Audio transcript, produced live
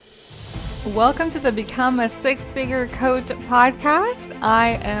Welcome to the Become a Six-Figure Coach podcast.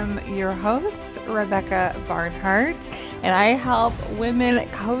 I am your host, Rebecca Barnhart, and I help women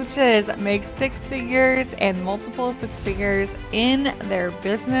coaches make six figures and multiple six figures in their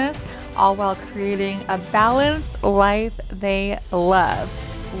business, all while creating a balanced life they love,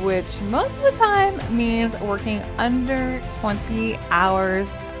 which most of the time means working under 20 hours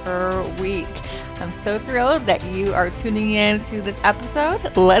per week. I'm so thrilled that you are tuning in to this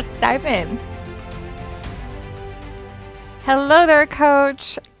episode. Let's dive in. Hello there,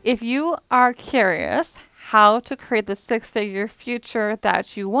 coach. If you are curious how to create the six-figure future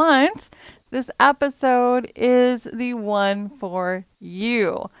that you want, this episode is the one for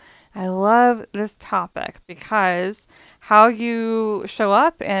you. I love this topic because how you show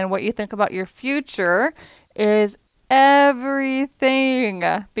up and what you think about your future is everything,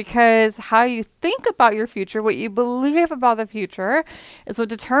 because how you think about your future, what you believe about the future, is what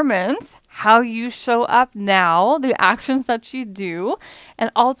determines how you show up now, the actions that you do, and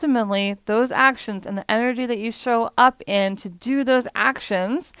ultimately those actions and the energy that you show up in to do those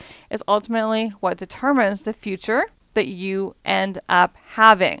actions is ultimately what determines the future that you end up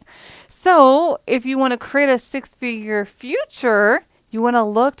having. So if you want to create a six-figure future, you want to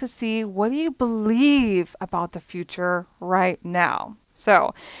look to see, what do you believe about the future right now?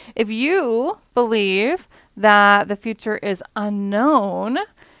 So if you believe that the future is unknown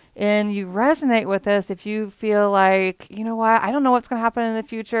and you resonate with this, if you feel like, you know what, I don't know what's going to happen in the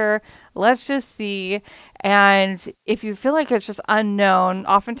future, let's just see. And if you feel like it's just unknown,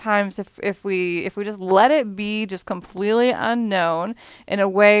 oftentimes if we just let it be just completely unknown in a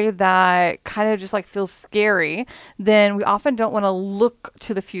way that kind of just like feels scary, then we often don't want to look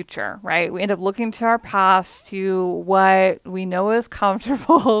to the future, right? We end up looking to our past, to what we know is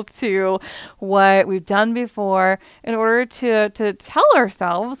comfortable, to what we've done before, in order to tell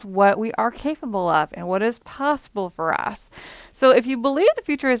ourselves what we are capable of and what is possible for us. So if you believe the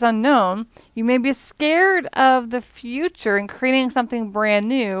future is unknown, you may be scared of the future and creating something brand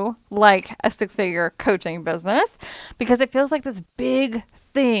new, like a six-figure coaching business, because it feels like this big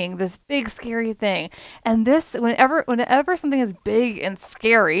thing, this big scary thing. And this, whenever something is big and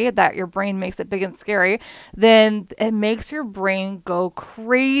scary, that your brain makes it big and scary, then it makes your brain go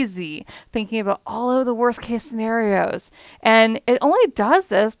crazy thinking about all of the worst case scenarios. And it only does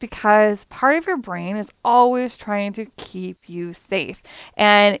this because part of your brain is always trying to keep you safe.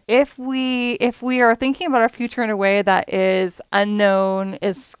 And if we are thinking about our future in a way that is unknown,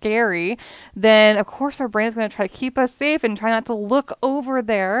 is scary, then of course our brain is going to try to keep us safe and try not to look over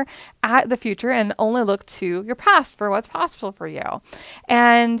there at the future and only look to your past for what's possible for you.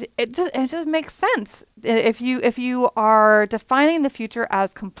 And it just makes sense. If you are defining the future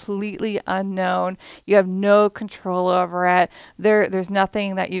as completely unknown, you have no control over it. There's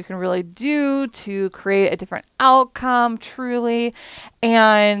nothing that you can really do to create a different outcome truly,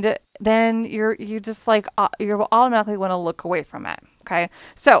 and then you just like you automatically want to look away from it. Okay,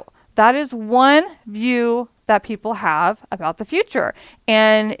 so that is one view that people have about the future,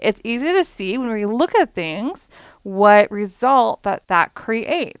 and it's easy to see when we look at things what result that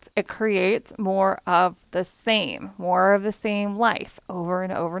creates. It creates more of the same life over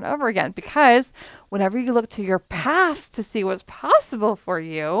and over and over again, because whenever you look to your past to see what's possible for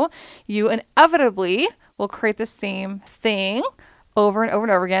you, you inevitably will create the same thing over and over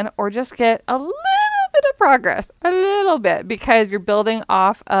and over again, or just get a little bit of progress, a little bit, because you're building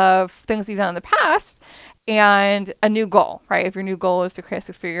off of things you've done in the past and a new goal, right? If your new goal is to create a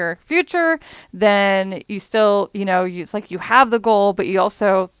six-figure future, then you still, it's like you have the goal, but you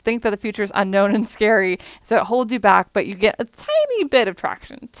also think that the future is unknown and scary, so it holds you back, but you get a tiny bit of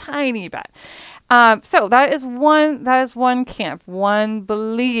traction, tiny bit. So that is one camp, one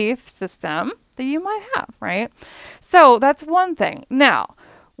belief system that you might have, right? So that's one thing. Now,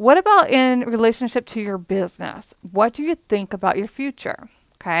 what about in relationship to your business? What do you think about your future?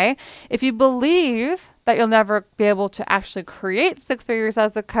 Okay. If you believe that you'll never be able to actually create six figures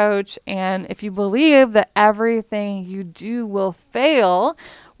as a coach, and if you believe that everything you do will fail,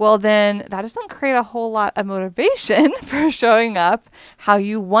 well, then that doesn't create a whole lot of motivation for showing up how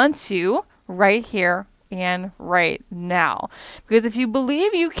you want to right here and right now. Because if you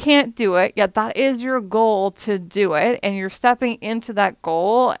believe you can't do it, yet that is your goal to do it, and you're stepping into that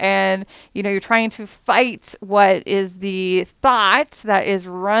goal, and you're trying to fight what is the thought that is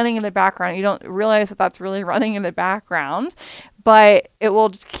running in the background. You don't realize that that's really running in the background, but it will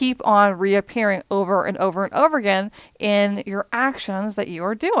just keep on reappearing over and over and over again in your actions that you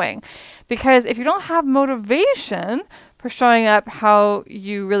are doing. Because if you don't have motivation for showing up how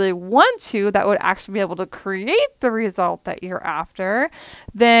you really want to, that would actually be able to create the result that you're after,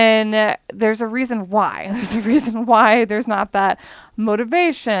 then there's a reason why. There's a reason why there's not that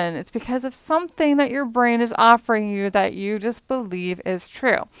motivation. It's because of something that your brain is offering you that you just believe is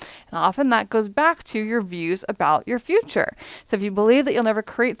true. And often that goes back to your views about your future. So if you believe that you'll never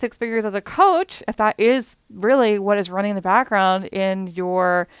create six figures as a coach, if that is really what is running in the background in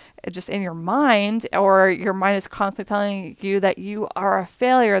your mind, or your mind is constantly telling you that you are a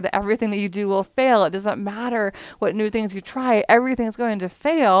failure, that everything that you do will fail. It doesn't matter what new things you try, everything's going to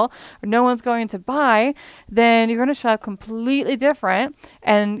fail, or no one's going to buy, then you're going to show up completely different,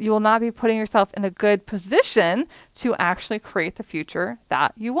 and you will not be putting yourself in a good position to actually create the future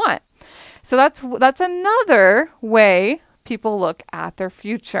that you want. So that's another way people look at their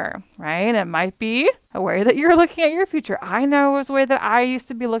future, right? It might be a way that you're looking at your future. I know it was a way that I used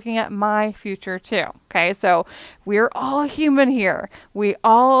to be looking at my future too. Okay, so we're all human here. We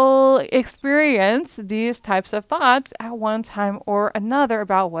all experience these types of thoughts at one time or another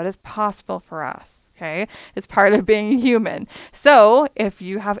about what is possible for us. Okay, it's part of being human. So if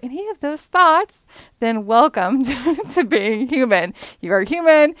you have any of those thoughts, then welcome to being human. You are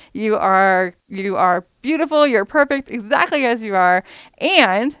human. You are beautiful. You're perfect exactly as you are.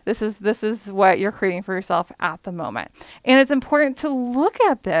 And this is what you're creating for yourself at the moment. And it's important to look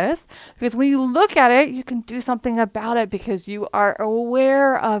at this, because when you look at it, you can do something about it because you are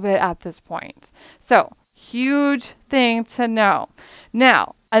aware of it at this point. So, huge thing to know.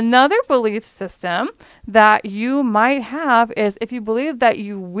 Now, another belief system that you might have is if you believe that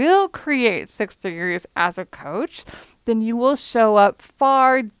you will create six figures as a coach, then you will show up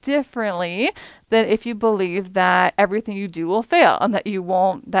far differently than if you believe that everything you do will fail and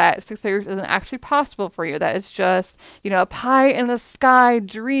that six figures isn't actually possible for you. That it's just, a pie in the sky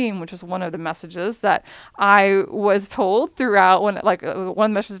dream, which is one of the messages that I was told throughout one of the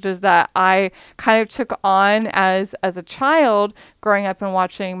messages that I kind of took on as a child growing up and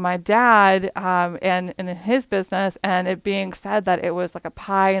watching my dad and in his business, and it being said that it was like a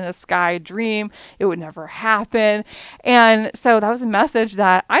pie in the sky dream. It would never happen. And so that was a message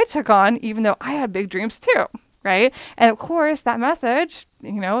that I took on, even though I had big dreams too, right? And of course, that message,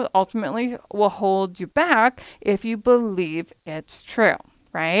 ultimately will hold you back if you believe it's true,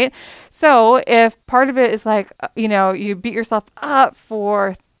 right? So if part of it is you beat yourself up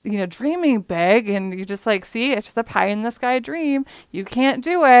for dreaming big, and you just see, it's just a pie in the sky dream. You can't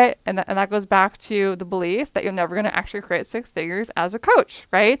do it. And that goes back to the belief that you're never going to actually create six figures as a coach,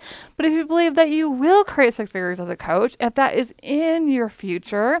 right? But if you believe that you will create six figures as a coach, if that is in your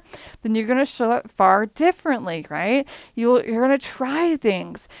future, then you're going to show up far differently, right? You're going to try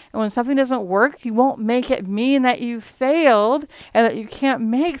things. And when something doesn't work, you won't make it mean that you failed and that you can't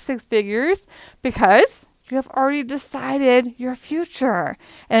make six figures, because you have already decided your future.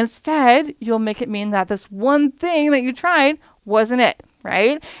 And instead, you'll make it mean that this one thing that you tried wasn't it,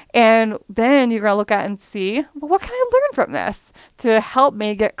 right? And then you're going to look at it and see, well, what can I learn from this to help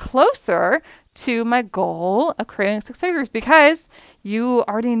me get closer to my goal of creating six figures? Because you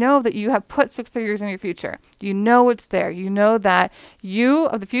already know that you have put six figures in your future. You know it's there. You know that you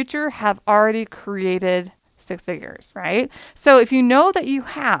of the future have already created six figures, right? So if you know that you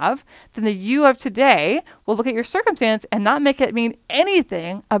have, then the you of today will look at your circumstance and not make it mean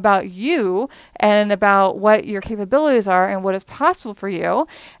anything about you and about what your capabilities are and what is possible for you.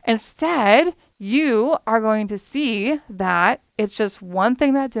 Instead, you are going to see that it's just one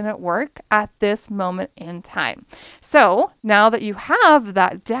thing that didn't work at this moment in time. So now that you have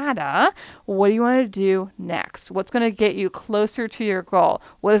that data, what do you want to do next? What's going to get you closer to your goal?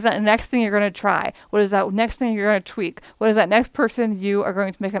 What is that next thing you're going to try? What is that next thing you're going to tweak? What is that next person you are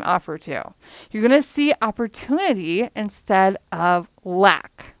going to make an offer to? You're going to see opportunity instead of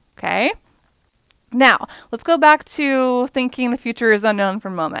lack. Okay? Now, let's go back to thinking the future is unknown for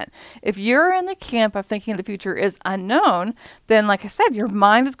a moment. If you're in the camp of thinking the future is unknown, then like I said, your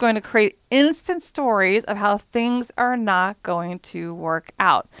mind is going to create instant stories of how things are not going to work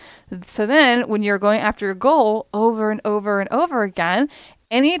out. So then when you're going after your goal over and over and over again,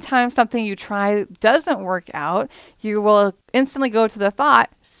 anytime something you try doesn't work out, you will instantly go to the thought,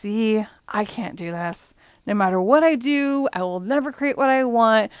 see, I can't do this. No matter what I do, I will never create what I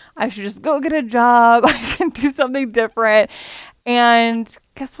want. I should just go get a job. I should do something different. And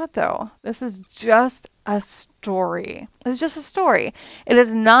guess what, though? This is just a story. It's just a story. It is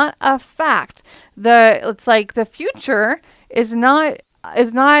not a fact. It's like the future is not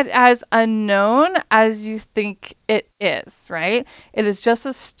as unknown as you think it is, right? It is just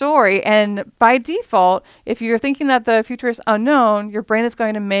a story. And by default, if you're thinking that the future is unknown, your brain is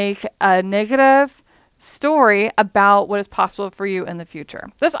going to make a negative story about what is possible for you in the future.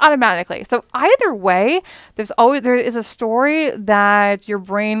 Just automatically. So either way, there is a story that your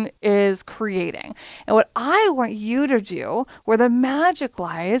brain is creating. And what I want you to do, where the magic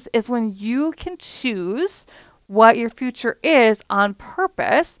lies, is when you can choose what your future is on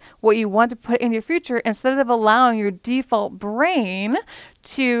purpose, what you want to put in your future, instead of allowing your default brain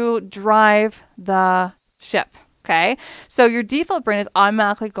to drive the ship. Okay, so your default brain is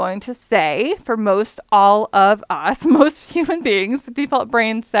automatically going to say, for most all of us, most human beings, the default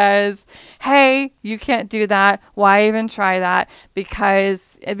brain says, hey, you can't do that. Why even try that?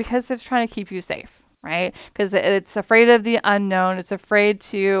 Because it's trying to keep you safe. Right? Because it's afraid of the unknown. It's afraid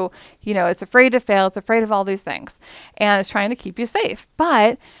to, it's afraid to fail. It's afraid of all these things. And it's trying to keep you safe.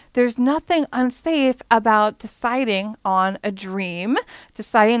 But there's nothing unsafe about deciding on a dream,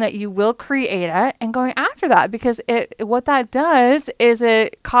 deciding that you will create it and going after that, because what that does is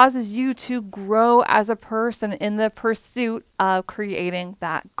it causes you to grow as a person in the pursuit of creating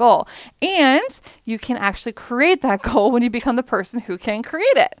that goal. And you can actually create that goal when you become the person who can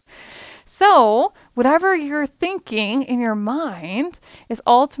create it. So whatever you're thinking in your mind is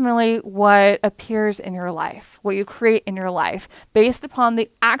ultimately what appears in your life, what you create in your life, based upon the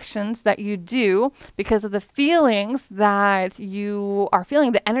actions that you do because of the feelings that you are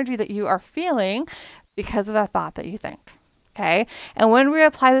feeling, the energy that you are feeling because of the thought that you think. Okay. And when we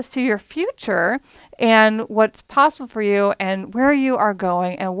apply this to your future and what's possible for you and where you are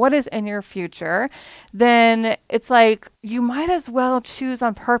going and what is in your future, then it's like you might as well choose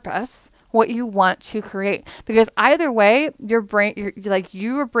on purpose what you want to create, because either way, your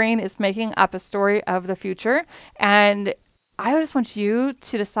brain is making up a story of the future. And I just want you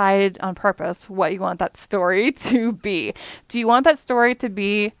to decide on purpose what you want that story to be. Do you want that story to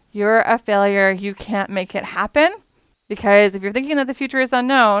be, you're a failure, you can't make it happen? Because if you're thinking that the future is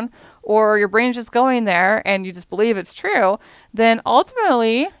unknown, or your brain's just going there and you just believe it's true, then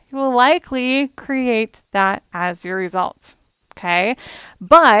ultimately you will likely create that as your result. Okay.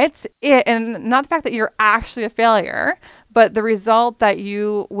 But and not the fact that you're actually a failure, but the result that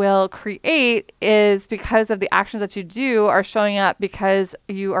you will create is because of the actions that you do are showing up because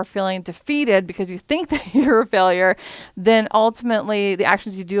you are feeling defeated because you think that you're a failure. Then ultimately the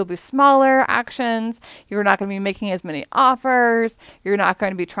actions you do will be smaller actions. You're not going to be making as many offers. You're not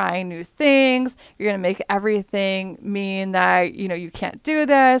going to be trying new things. You're going to make everything mean that, you can't do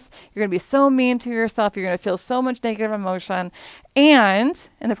this. You're going to be so mean to yourself. You're going to feel so much negative emotion. And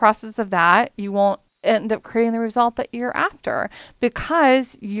in the process of that, you won't end up creating the result that you're after,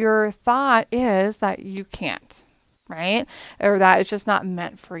 because your thought is that you can't, right? Or that it's just not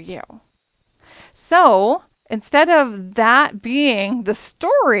meant for you. So instead of that being the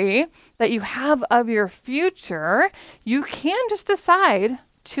story that you have of your future, you can just decide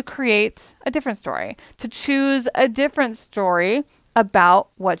to create a different story, to choose a different story about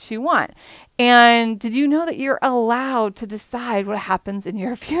what you want. And did you know that you're allowed to decide what happens in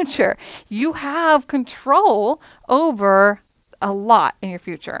your future? You have control over a lot in your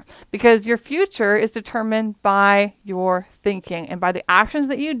future, because your future is determined by your thinking, and by the actions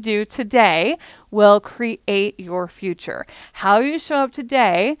that you do today will create your future. How you show up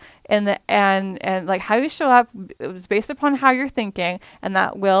today and like how you show up is based upon how you're thinking, and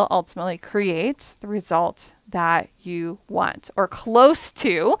that will ultimately create the result that you want, or close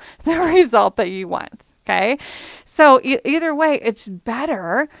to the result that you want. Okay. So either way, it's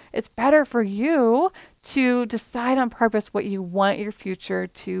better for you to decide on purpose what you want your future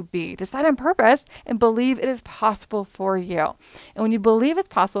to be. Decide on purpose and believe it is possible for you. And when you believe it's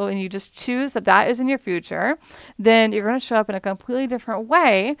possible and you just choose that is in your future, then you're going to show up in a completely different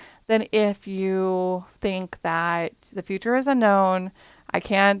way than if you think that the future is unknown. I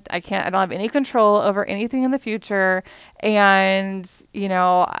don't have any control over anything in the future. And,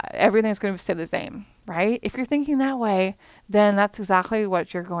 everything's going to stay the same, right? If you're thinking that way, then that's exactly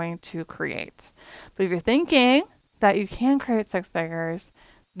what you're going to create. But if you're thinking that you can create six figures,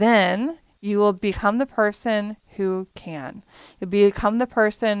 then you will become the person who can. You'll become the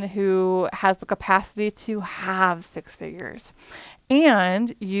person who has the capacity to have six figures.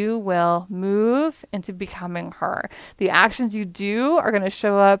 And you will move into becoming her. The actions you do are going to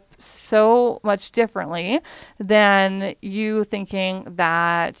show up so much differently than you thinking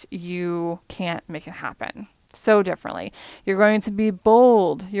that you can't make it happen. So differently. You're going to be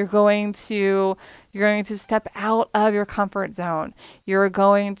bold. You're going to step out of your comfort zone. You're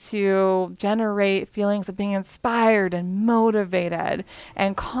going to generate feelings of being inspired and motivated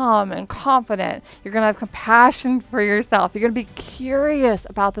and calm and confident. You're going to have compassion for yourself. You're going to be curious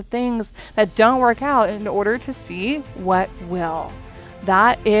about the things that don't work out in order to see what will.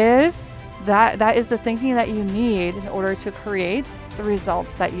 That is That is the thinking that you need in order to create the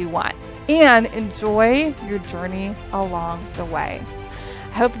results that you want. And enjoy your journey along the way.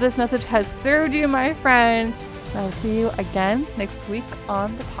 I hope this message has served you, my friend. And I'll see you again next week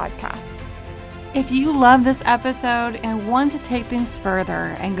on the podcast. If you love this episode and want to take things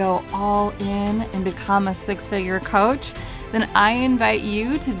further and go all in and become a six-figure coach, then I invite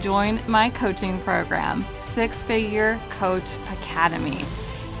you to join my coaching program, Six Figure Coach Academy.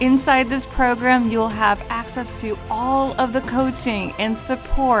 Inside this program, you'll have access to all of the coaching and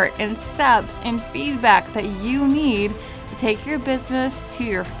support and steps and feedback that you need to take your business to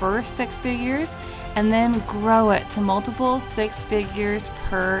your first six figures and then grow it to multiple six figures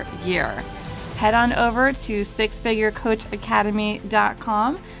per year. Head on over to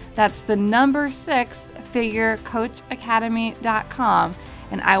sixfigurecoachacademy.com. That's the number 6figurecoachacademy.com,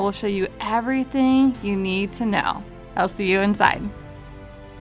 and I will show you everything you need to know. I'll see you inside.